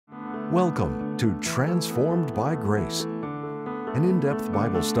Welcome to Transformed by Grace, an in-depth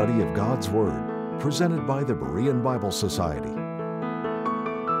Bible study of God's Word, presented by the Berean Bible Society.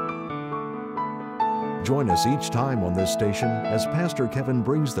 Join us each time on this station as Pastor Kevin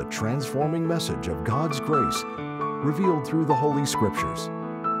brings the transforming message of God's grace, revealed through the Holy Scriptures.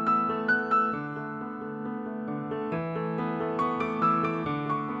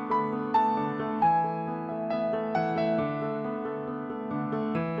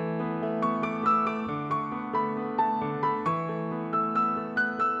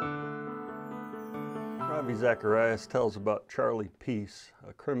 Ravi Zacharias tells about Charlie Peace,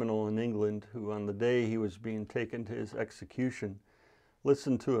 a criminal in England who, on the day he was being taken to his execution,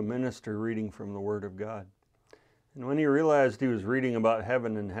 listened to a minister reading from the Word of God. And when he realized he was reading about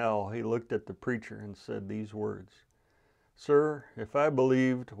heaven and hell, he looked at the preacher and said these words, "Sir, if I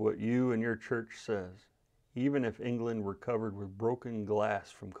believed what you and your church says, even if England were covered with broken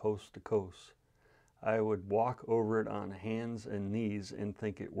glass from coast to coast, I would walk over it on hands and knees and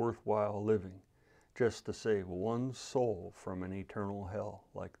think it worthwhile living, just to save one soul from an eternal hell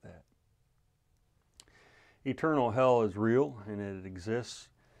like that." Eternal hell is real and it exists.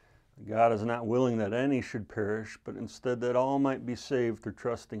 God is not willing that any should perish, but instead that all might be saved through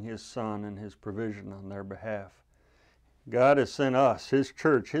trusting His Son and His provision on their behalf. God has sent us, His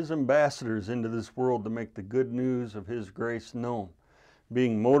church, His ambassadors into this world to make the good news of His grace known,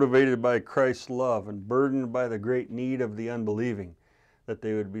 being motivated by Christ's love and burdened by the great need of the unbelieving, that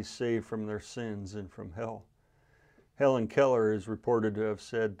they would be saved from their sins and from hell. Helen Keller is reported to have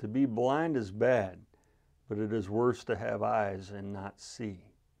said, "To be blind is bad, but it is worse to have eyes and not see."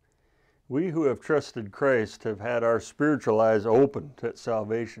 We who have trusted Christ have had our spiritual eyes opened at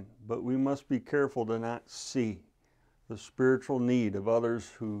salvation, but we must be careful to not see the spiritual need of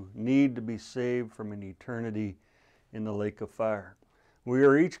others who need to be saved from an eternity in the lake of fire. We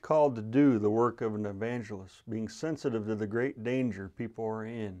are each called to do the work of an evangelist, being sensitive to the great danger people are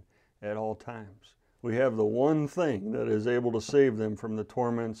in at all times. We have the one thing that is able to save them from the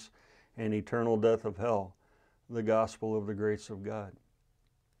torments and eternal death of hell, the gospel of the grace of God.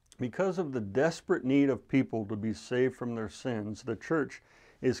 Because of the desperate need of people to be saved from their sins, the church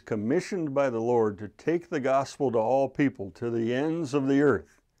is commissioned by the Lord to take the gospel to all people, to the ends of the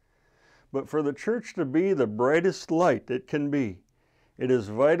earth. But for the church to be the brightest light it can be, it is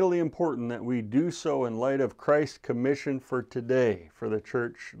vitally important that we do so in light of Christ's commission for today, for the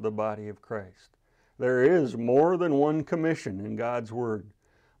church, the body of Christ. There is more than one commission in God's Word.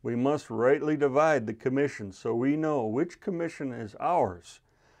 We must rightly divide the commission so we know which commission is ours,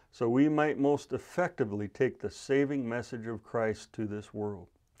 so we might most effectively take the saving message of Christ to this world.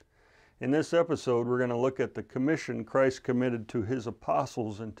 In this episode, we're going to look at the commission Christ committed to His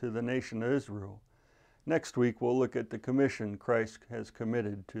apostles and to the nation of Israel. Next week, we'll look at the commission Christ has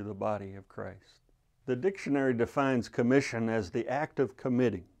committed to the body of Christ. The dictionary defines commission as the act of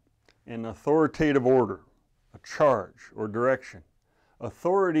committing, an authoritative order, a charge or direction,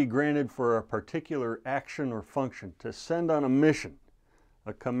 authority granted for a particular action or function, to send on a mission,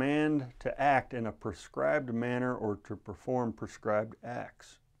 a command to act in a prescribed manner or to perform prescribed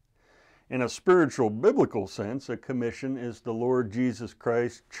acts. In a spiritual, biblical sense, a commission is the Lord Jesus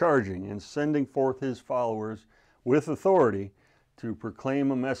Christ charging and sending forth His followers with authority to proclaim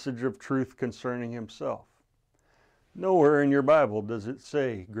a message of truth concerning Himself. Nowhere in your Bible does it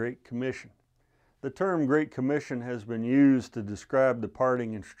say Great Commission. The term Great Commission has been used to describe the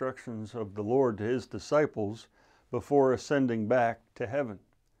parting instructions of the Lord to His disciples before ascending back to heaven.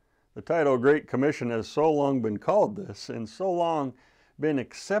 The title Great Commission has so long been called this and so long been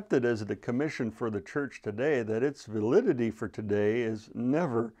accepted as the commission for the church today that its validity for today is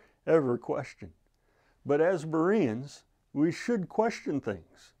never, ever questioned. But as Bereans, we should question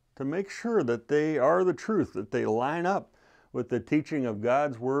things to make sure that they are the truth, that they line up with the teaching of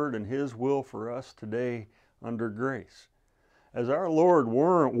God's Word and His will for us today under grace. As our Lord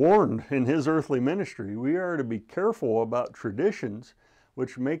warned in His earthly ministry, we are to be careful about traditions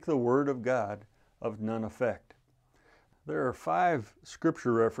which make the Word of God of none effect. There are 5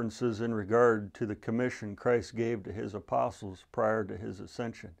 scripture references in regard to the commission Christ gave to His apostles prior to His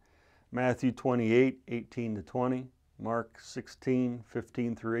ascension. Matthew 28:18-20, Mark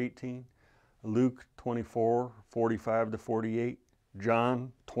 16:15-18, Luke 24:45-48,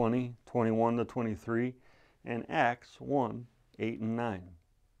 John 20:21-23, and Acts 1:8-9.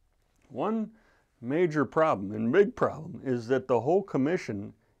 One major problem and big problem is that the whole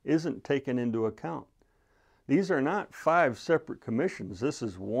commission isn't taken into account. These are not 5 separate commissions. This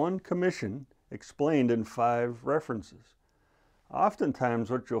is one commission explained in 5 references. Oftentimes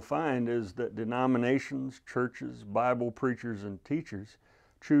what you'll find is that denominations, churches, Bible preachers, and teachers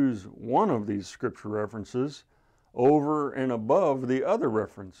choose one of these scripture references over and above the other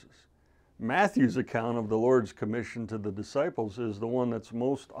references. Matthew's account of the Lord's commission to the disciples is the one that's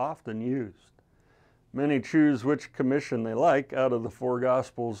most often used. Many choose which commission they like out of the 4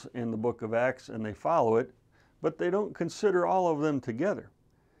 Gospels in the book of Acts and they follow it, but they don't consider all of them together.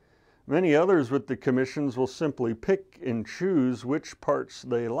 Many others with the commissions will simply pick and choose which parts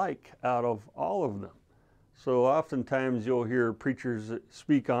they like out of all of them. So oftentimes you'll hear preachers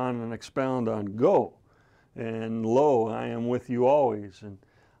speak on and expound on go, and lo, I am with you always, and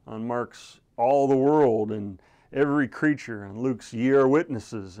on Mark's all the world and every creature, and Luke's ye are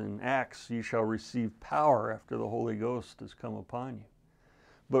witnesses, and Acts ye shall receive power after the Holy Ghost has come upon you.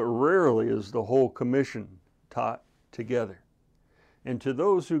 But rarely is the whole commission taught together. And to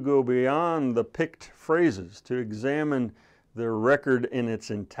those who go beyond the picked phrases to examine the record in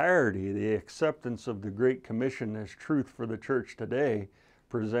its entirety, the acceptance of the Great Commission as truth for the church today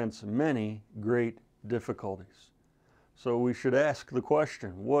presents many great difficulties. So we should ask the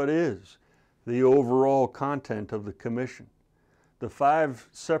question, what is the overall content of the commission? The 5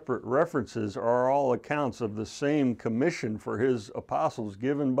 separate references are all accounts of the same commission for his apostles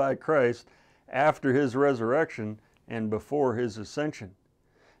given by Christ after his resurrection and before his ascension.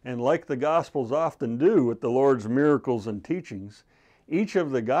 And like the Gospels often do with the Lord's miracles and teachings, each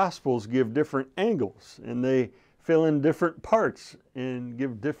of the Gospels give different angles, and they fill in different parts and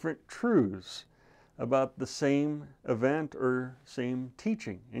give different truths about the same event or same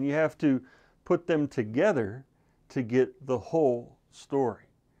teaching. And you have to put them together to get the whole story.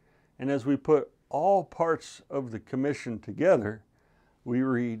 And as we put all parts of the commission together, we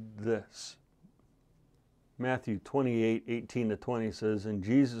read this. Matthew 28:18-20 says, And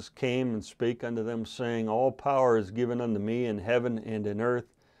Jesus came and spake unto them, saying, All power is given unto me in heaven and in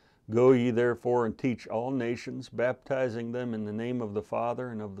earth. Go ye therefore and teach all nations, baptizing them in the name of the Father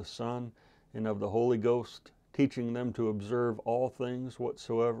and of the Son and of the Holy Ghost, teaching them to observe all things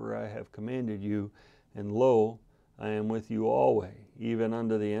whatsoever I have commanded you. And lo, I am with you always, even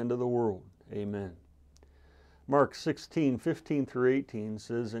unto the end of the world. Amen. Mark 16:15-18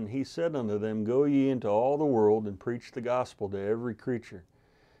 says, And he said unto them, Go ye into all the world, and preach the gospel to every creature.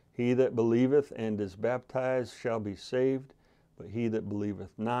 He that believeth and is baptized shall be saved, but he that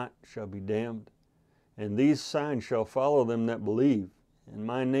believeth not shall be damned. And these signs shall follow them that believe. In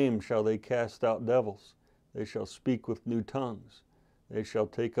my name shall they cast out devils. They shall speak with new tongues. They shall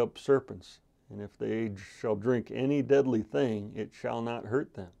take up serpents. And if they shall drink any deadly thing, it shall not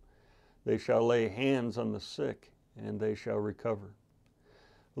hurt them. They shall lay hands on the sick, and they shall recover.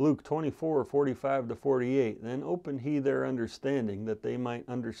 Luke 24:45-48, Then opened he their understanding, that they might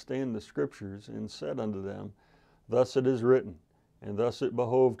understand the Scriptures, and said unto them, Thus it is written, and thus it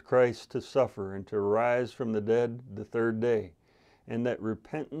behoved Christ to suffer, and to rise from the dead the 3rd day, and that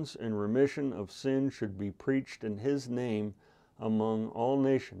repentance and remission of sin should be preached in his name among all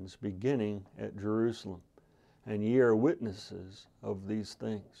nations, beginning at Jerusalem. And ye are witnesses of these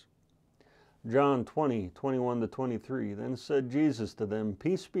things. John 20:21-23, Then said Jesus to them,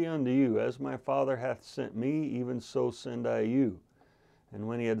 Peace be unto you, as my Father hath sent me, even so send I you. And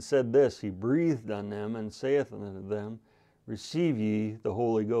when he had said this, he breathed on them, and saith unto them, Receive ye the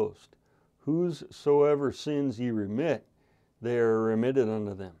Holy Ghost. Whosoever sins ye remit, they are remitted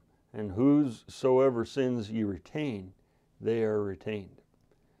unto them. And whosoever sins ye retain, they are retained.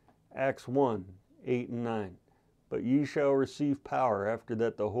 Acts 1:8-9, But ye shall receive power after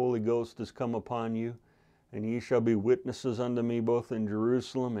that the Holy Ghost is come upon you, and ye shall be witnesses unto me both in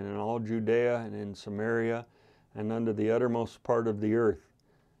Jerusalem and in all Judea and in Samaria and unto the uttermost part of the earth.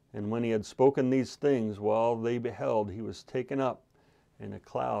 And when he had spoken these things, while they beheld, he was taken up, and a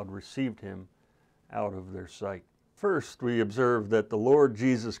cloud received him out of their sight. First, we observe that the Lord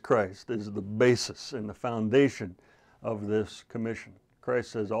Jesus Christ is the basis and the foundation of this commission.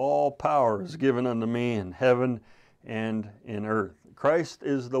 Christ says, All power is given unto me in heaven and in earth. Christ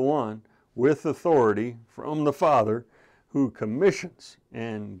is the one with authority from the Father who commissions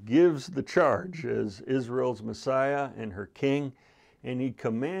and gives the charge as Israel's Messiah and her King, and he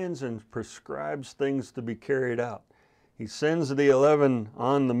commands and prescribes things to be carried out. He sends the 11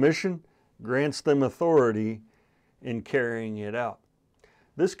 on the mission, grants them authority in carrying it out.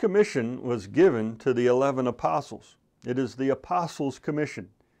 This commission was given to the 11 apostles. It is the apostles' commission.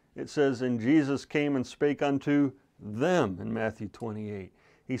 It says, And Jesus came and spake unto them in Matthew 28.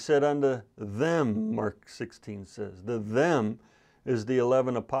 He said unto them, Mark 16 says. The them is the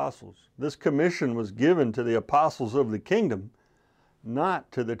 11 apostles. This commission was given to the apostles of the kingdom,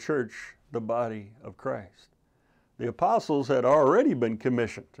 not to the church, the body of Christ. The apostles had already been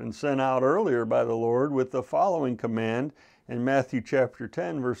commissioned and sent out earlier by the Lord with the following command in Matthew chapter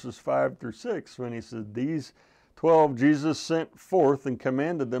 10, verses 5 through 6, when he said, "These 12 Jesus sent forth and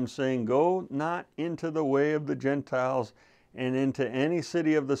commanded them, saying, Go not into the way of the Gentiles, and into any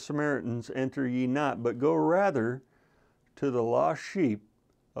city of the Samaritans enter ye not, but go rather to the lost sheep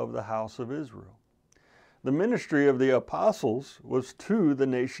of the house of Israel." The ministry of the apostles was to the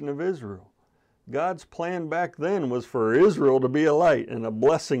nation of Israel. God's plan back then was for Israel to be a light and a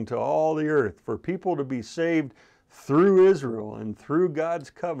blessing to all the earth, for people to be saved through Israel and through God's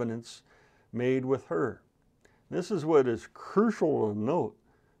covenants made with her. This is what is crucial to note,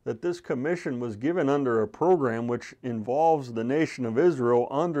 that this commission was given under a program which involves the nation of Israel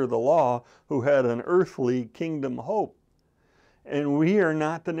under the law, who had an earthly kingdom hope. And we are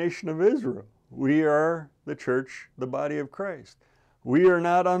not the nation of Israel. We are the church, the body of Christ. We are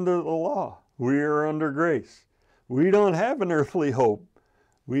not under the law. We are under grace. We don't have an earthly hope.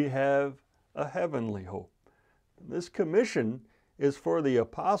 We have a heavenly hope. This commission is for the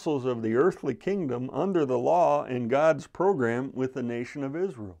apostles of the earthly kingdom under the law in God's program with the nation of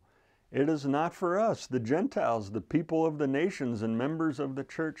Israel. It is not for us, the Gentiles, the people of the nations and members of the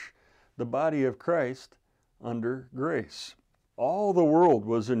church, the body of Christ, under grace. All the world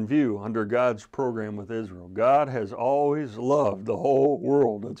was in view under God's program with Israel. God has always loved the whole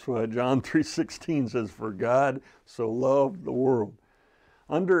world. That's why John 3:16 says, "For God so loved the world."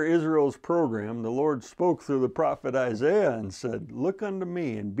 Under Israel's program, the Lord spoke through the prophet Isaiah and said, "Look unto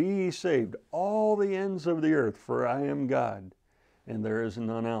me, and be ye saved, all the ends of the earth, for I am God, and there is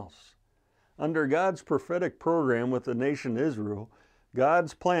none else." Under God's prophetic program with the nation Israel,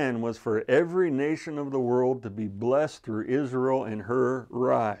 God's plan was for every nation of the world to be blessed through Israel and her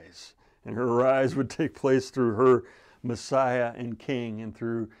rise. And her rise would take place through her Messiah and King, and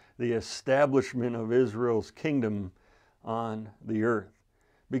through the establishment of Israel's kingdom on the earth.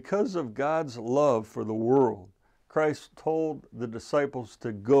 Because of God's love for the world, Christ told the disciples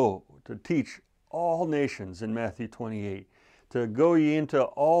to go, to teach all nations in Matthew 28, to go ye into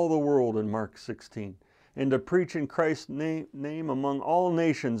all the world in Mark 16, and to preach in Christ's name among all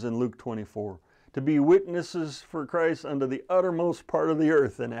nations in Luke 24, to be witnesses for Christ unto the uttermost part of the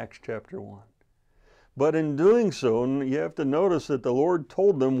earth in Acts chapter 1. But in doing so, you have to notice that the Lord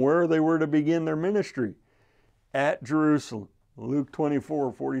told them where they were to begin their ministry, at Jerusalem. Luke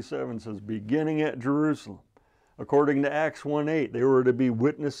 24:47 says, beginning at Jerusalem. According to Acts 1:8, they were to be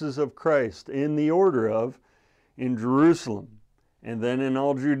witnesses of Christ in the order of, in Jerusalem, and then in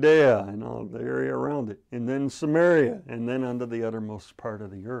all Judea and all the area around it, and then Samaria, and then unto the uttermost part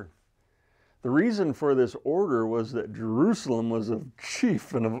of the earth. The reason for this order was that Jerusalem was of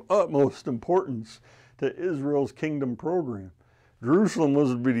chief and of utmost importance to Israel's kingdom program. Jerusalem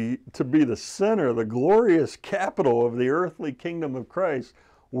was to be the center, the glorious capital of the earthly kingdom of Christ,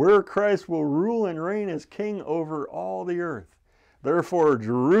 where Christ will rule and reign as king over all the earth. Therefore,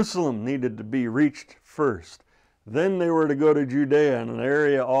 Jerusalem needed to be reached first. Then they were to go to Judea and an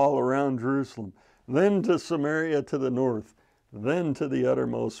area all around Jerusalem, then to Samaria to the north, then to the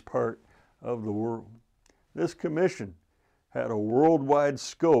uttermost part of the world. This commission had a worldwide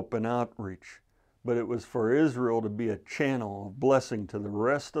scope and outreach, but it was for Israel to be a channel of blessing to the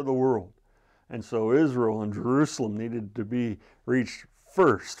rest of the world. And so Israel and Jerusalem needed to be reached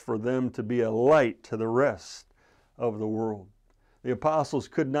first for them to be a light to the rest of the world. The apostles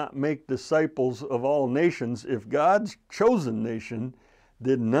could not make disciples of all nations if God's chosen nation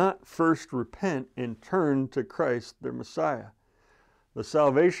did not first repent and turn to Christ, their Messiah. The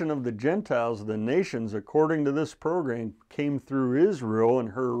salvation of the Gentiles, the nations, according to this program, came through Israel and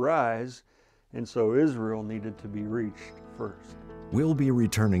her rise, and so Israel needed to be reached first. We'll be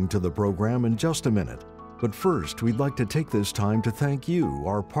returning to the program in just a minute, but first we'd like to take this time to thank you,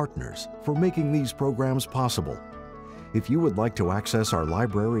 our partners, for making these programs possible. If you would like to access our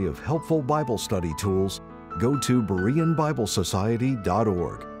library of helpful Bible study tools, go to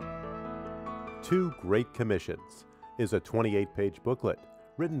BereanBibleSociety.org. Two Great Commissions is a 28-page booklet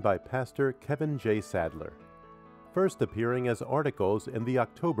written by Pastor Kevin J. Sadler. First appearing as articles in the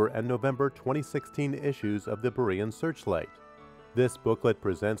October and November 2016 issues of the Berean Searchlight. This booklet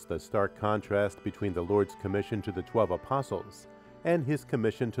presents the stark contrast between the Lord's commission to the 12 apostles and his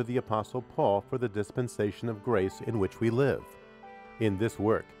commission to the Apostle Paul for the dispensation of grace in which we live. In this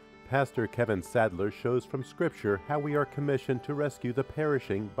work, Pastor Kevin Sadler shows from Scripture how we are commissioned to rescue the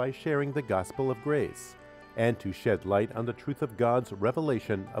perishing by sharing the gospel of grace, and to shed light on the truth of God's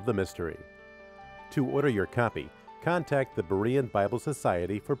revelation of the mystery. To order your copy, contact the Berean Bible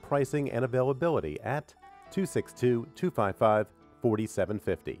Society for pricing and availability at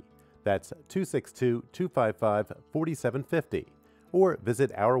 262-255-4750. That's 262-255-4750. Or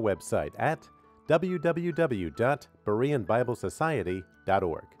visit our website at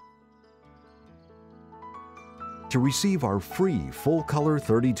www.bereanbiblesociety.org. To receive our free full-color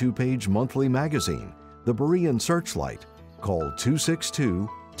 32-page monthly magazine, The Berean Searchlight, call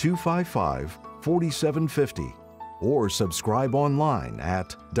 262-255-4750 or subscribe online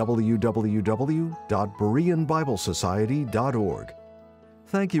at www.bereanbiblesociety.org.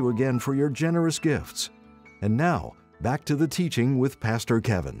 Thank you again for your generous gifts. And now, back to the teaching with Pastor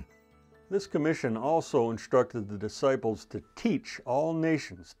Kevin. This commission also instructed the disciples to teach all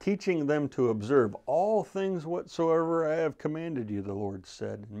nations, teaching them to observe all things whatsoever I have commanded you, the Lord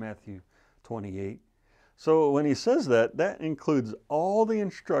said in Matthew 28. So when he says that, that includes all the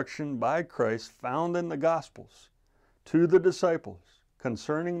instruction by Christ found in the Gospels to the disciples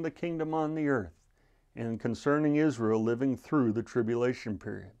concerning the kingdom on the earth and concerning Israel living through the tribulation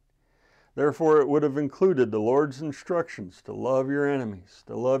period. Therefore, it would have included the Lord's instructions to love your enemies,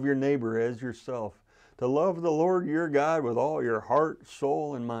 to love your neighbor as yourself, to love the Lord your God with all your heart,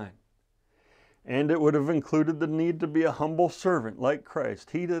 soul, and mind. And it would have included the need to be a humble servant like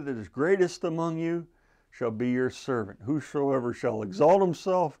Christ. He that is greatest among you shall be your servant. Whosoever shall exalt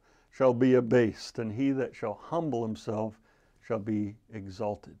himself shall be abased, and he that shall humble himself shall be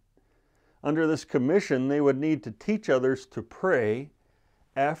exalted. Under this commission, they would need to teach others to pray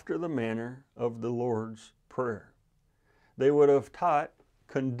after the manner of the Lord's Prayer. They would have taught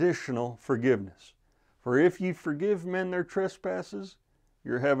conditional forgiveness. For if ye forgive men their trespasses,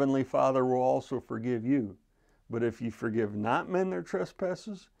 your heavenly Father will also forgive you. But if ye forgive not men their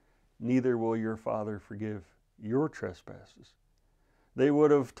trespasses, neither will your Father forgive your trespasses. They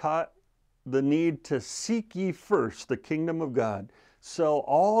would have taught the need to seek ye first the kingdom of God, sell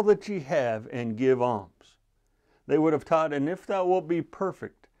all that ye have and give alms. They would have taught, and if thou wilt be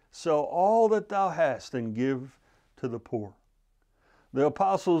perfect, sell all that thou hast and give to the poor. The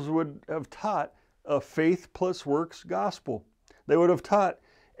apostles would have taught a faith plus works gospel. They would have taught,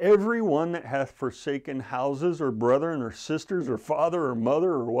 every one that hath forsaken houses or brethren or sisters or father or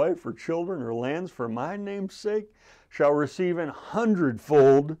mother or wife or children or lands for my name's sake shall receive an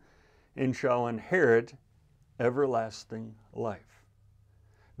hundredfold and shall inherit everlasting life.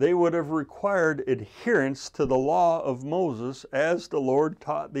 They would have required adherence to the law of Moses as the Lord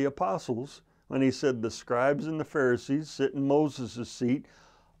taught the apostles when he said, the scribes and the Pharisees sit in Moses' seat.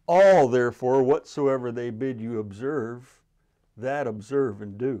 All therefore whatsoever they bid you observe, that observe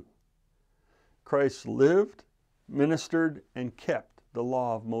and do. Christ lived, ministered, and kept the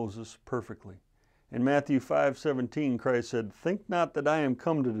law of Moses perfectly. In Matthew 5:17, Christ said, think not that I am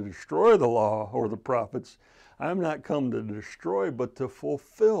come to destroy the law or the prophets. I am not come to destroy, but to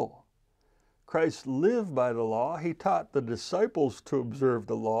fulfill. Christ lived by the law. He taught the disciples to observe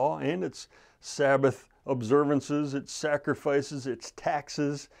the law and its Sabbath observances, its sacrifices, its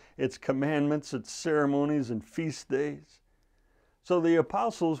taxes, its commandments, its ceremonies and feast days. So the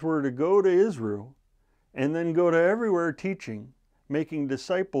apostles were to go to Israel and then go to everywhere teaching, making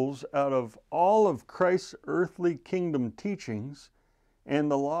disciples out of all of Christ's earthly kingdom teachings and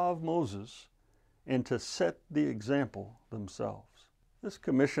the law of Moses, and to set the example themselves. This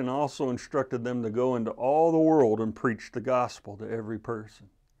commission also instructed them to go into all the world and preach the gospel to every person.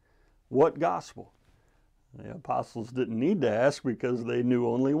 What gospel? The apostles didn't need to ask because they knew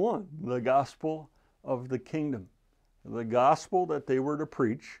only one, the gospel of the kingdom. The gospel that they were to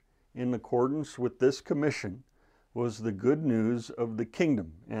preach in accordance with this commission was the good news of the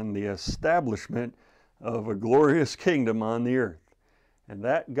kingdom and the establishment of a glorious kingdom on the earth. And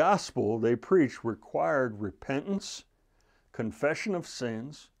that gospel they preached required repentance, confession of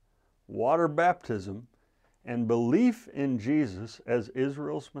sins, water baptism, and belief in Jesus as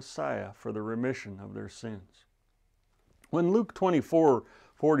Israel's Messiah for the remission of their sins. When Luke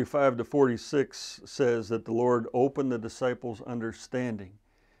 24:45-46 says that the Lord opened the disciples' understanding,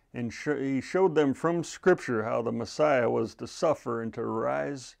 and he showed them from Scripture how the Messiah was to suffer and to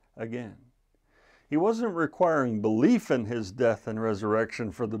rise again. He wasn't requiring belief in his death and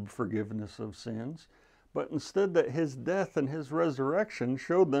resurrection for the forgiveness of sins, but instead that his death and his resurrection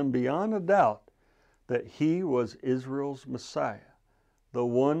showed them beyond a doubt that he was Israel's Messiah, the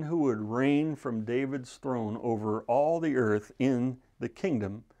one who would reign from David's throne over all the earth in the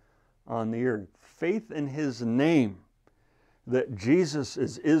kingdom on the earth. Faith in his name, that Jesus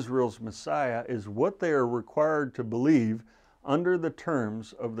is Israel's Messiah, is what they are required to believe under the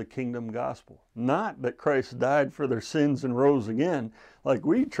terms of the kingdom gospel. Not that Christ died for their sins and rose again, like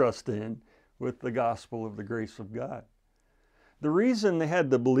we trust in with the gospel of the grace of God. The reason they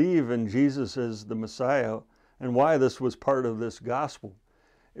had to believe in Jesus as the Messiah and why this was part of this gospel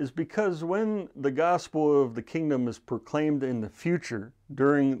is because when the gospel of the kingdom is proclaimed in the future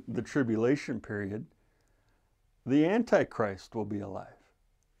during the tribulation period, the Antichrist will be alive.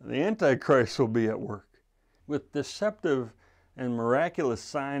 The Antichrist will be at work. With deceptive and miraculous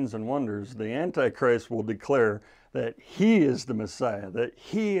signs and wonders, the Antichrist will declare that he is the Messiah, that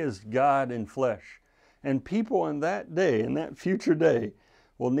he is God in flesh. And people in that day, in that future day,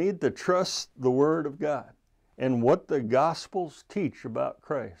 will need to trust the Word of God and what the Gospels teach about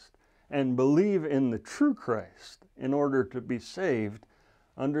Christ and believe in the true Christ in order to be saved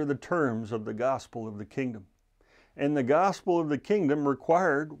under the terms of the gospel of the kingdom. And the gospel of the kingdom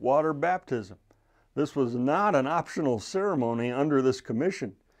required water baptism. This was not an optional ceremony under this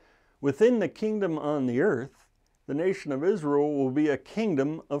commission. Within the kingdom on the earth, the nation of Israel will be a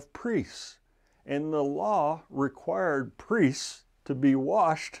kingdom of priests, and the law required priests to be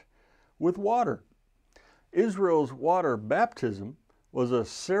washed with water. Israel's water baptism was a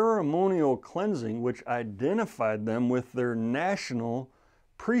ceremonial cleansing which identified them with their national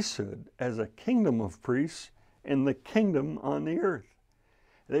priesthood as a kingdom of priests in the kingdom on the earth.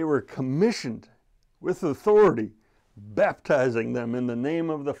 They were commissioned with authority, baptizing them in the name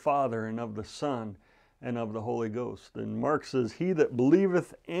of the Father and of the Son and of the Holy Ghost. And Mark says, "He that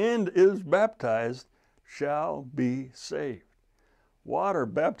believeth and is baptized shall be saved." Water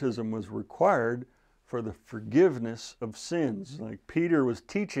baptism was required for the forgiveness of sins, like Peter was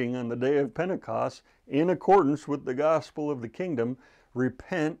teaching on the day of Pentecost, in accordance with the gospel of the kingdom,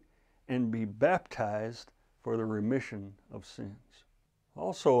 repent and be baptized for the remission of sins.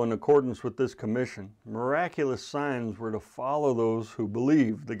 Also, in accordance with this commission, miraculous signs were to follow those who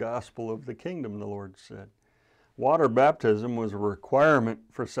believed the gospel of the kingdom, the Lord said. Water baptism was a requirement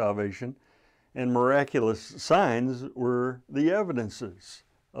for salvation, and miraculous signs were the evidences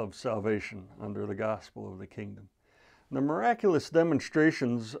of salvation under the gospel of the kingdom. The miraculous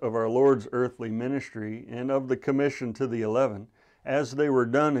demonstrations of our Lord's earthly ministry and of the commission to the 11, as they were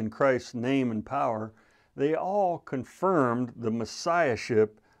done in Christ's name and power, they all confirmed the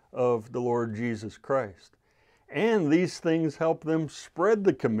messiahship of the Lord Jesus Christ. And these things helped them spread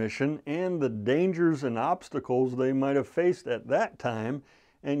the commission and the dangers and obstacles they might have faced at that time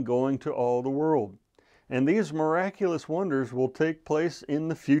and going to all the world. And these miraculous wonders will take place in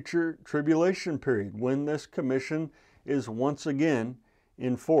the future tribulation period when this commission is once again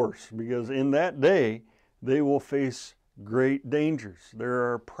in force, because in that day they will face great dangers.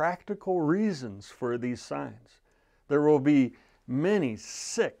 There are practical reasons for these signs. There will be many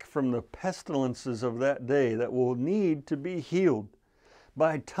sick from the pestilences of that day that will need to be healed.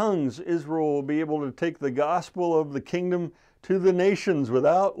 By tongues, Israel will be able to take the gospel of the kingdom to the nations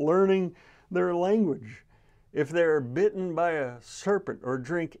without learning their language. If they are bitten by a serpent or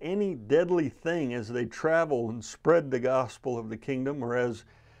drink any deadly thing as they travel and spread the gospel of the kingdom, or as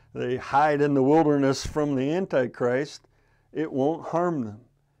they hide in the wilderness from the Antichrist, it won't harm them.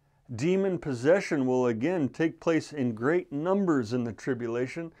 Demon possession will again take place in great numbers in the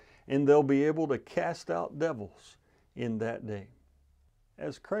tribulation, and they'll be able to cast out devils in that day.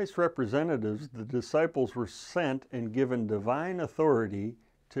 As Christ's representatives, the disciples were sent and given divine authority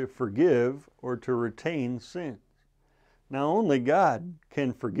to forgive or to retain sins. Now only God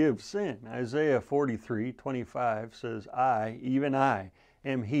can forgive sin. Isaiah 43:25 says, "I, even I,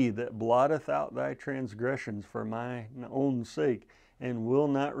 am he that blotteth out thy transgressions for mine own sake, and will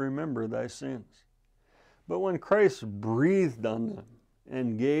not remember thy sins." But when Christ breathed on them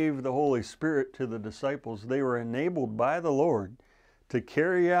and gave the Holy Spirit to the disciples, they were enabled by the Lord to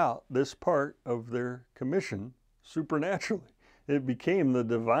carry out this part of their commission supernaturally. It became the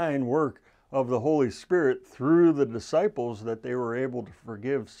divine work of the Holy Spirit through the disciples that they were able to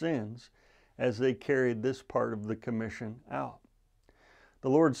forgive sins as they carried this part of the commission out. The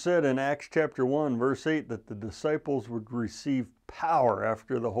Lord said in Acts chapter 1, verse 8, that the disciples would receive power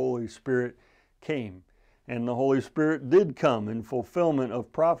after the Holy Spirit came. And the Holy Spirit did come in fulfillment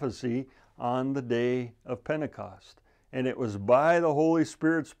of prophecy on the day of Pentecost. And it was by the Holy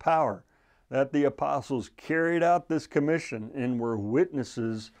Spirit's power that the apostles carried out this commission and were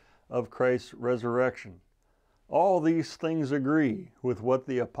witnesses of Christ's resurrection. All these things agree with what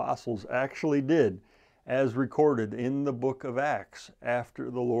the apostles actually did, as recorded in the book of Acts after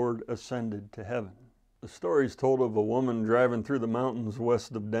the Lord ascended to heaven. The story is told of a woman driving through the mountains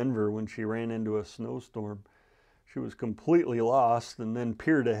west of Denver when she ran into a snowstorm. She was completely lost and then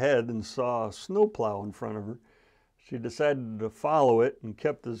peered ahead and saw a snowplow in front of her. She decided to follow it and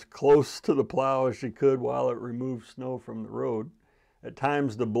kept as close to the plow as she could while it removed snow from the road. At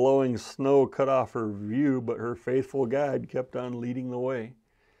times the blowing snow cut off her view, but her faithful guide kept on leading the way.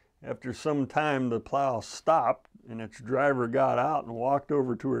 After some time the plow stopped and its driver got out and walked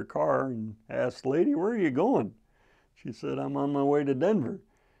over to her car and asked, "Lady, where are you going?" She said, "I'm on my way to Denver."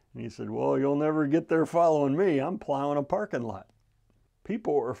 And he said, "Well, you'll never get there following me. I'm plowing a parking lot."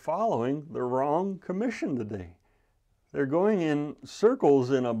 People are following the wrong commission today. They're going in circles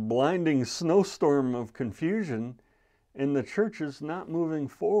in a blinding snowstorm of confusion, and the church is not moving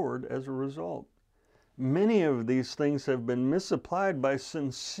forward as a result. Many of these things have been misapplied by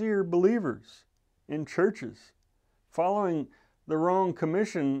sincere believers in churches. Following the wrong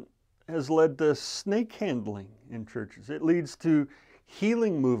commission has led to snake handling in churches. It leads to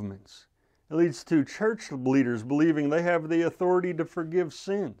healing movements. It leads to church leaders believing they have the authority to forgive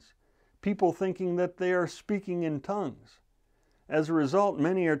sins. People thinking that they are speaking in tongues. As a result,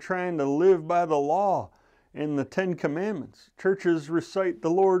 many are trying to live by the law and the 10 Commandments. Churches recite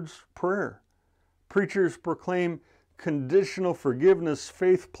the Lord's Prayer. Preachers proclaim conditional forgiveness,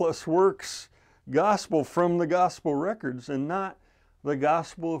 faith plus works, gospel from the gospel records, and not the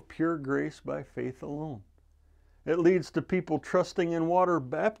gospel of pure grace by faith alone. It leads to people trusting in water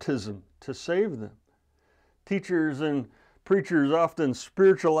baptism to save them. Teachers and preachers often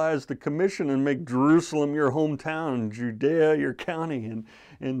spiritualize the commission and make Jerusalem your hometown, Judea your county,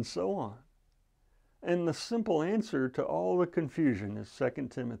 and so on. And the simple answer to all the confusion is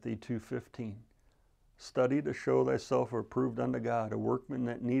 2 Timothy 2:15. Study to show thyself approved unto God, a workman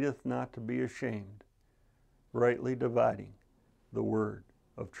that needeth not to be ashamed, rightly dividing the word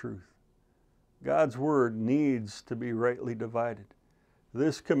of truth. God's word needs to be rightly divided.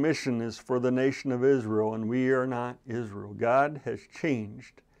 This commission is for the nation of Israel, and we are not Israel. God has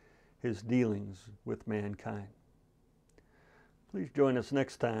changed his dealings with mankind. Please join us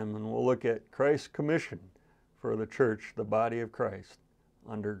next time, and we'll look at Christ's commission for the church, the body of Christ,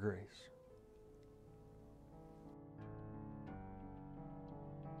 under grace.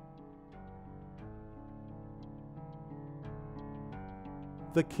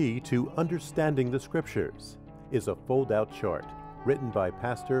 The Key to Understanding the Scriptures is a fold-out chart written by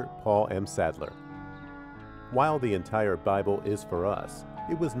Pastor Paul M. Sadler. While the entire Bible is for us,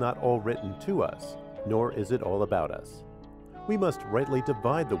 it was not all written to us, nor is it all about us. We must rightly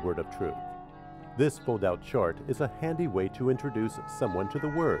divide the word of truth. This fold-out chart is a handy way to introduce someone to the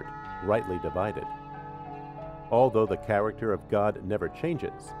word, rightly divided. Although the character of God never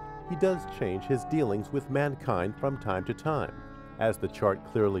changes, he does change his dealings with mankind from time to time, as the chart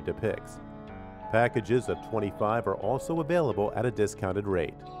clearly depicts. Packages of 25 are also available at a discounted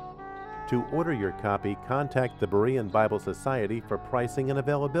rate. To order your copy, contact the Berean Bible Society for pricing and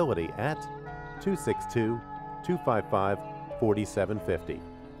availability at 262-255-4750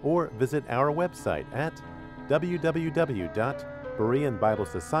 or visit our website at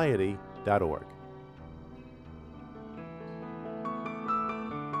www.bereanbiblesociety.org.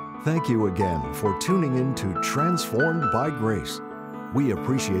 Thank you again for tuning in to Transformed by Grace. We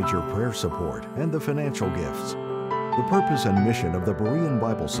appreciate your prayer support and the financial gifts. The purpose and mission of the Berean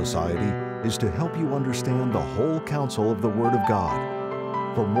Bible Society is to help you understand the whole counsel of the Word of God.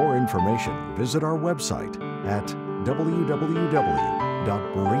 For more information, visit our website at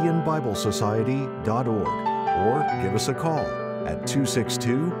www.bereanbiblesociety.org or give us a call at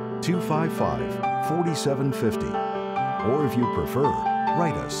 262-255-4750. Or if you prefer,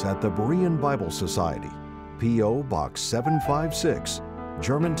 write us at the Berean Bible Society, P.O. Box 756,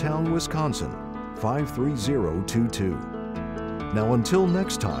 Germantown, Wisconsin, 53022. Now until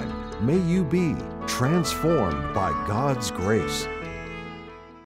next time, may you be transformed by God's grace.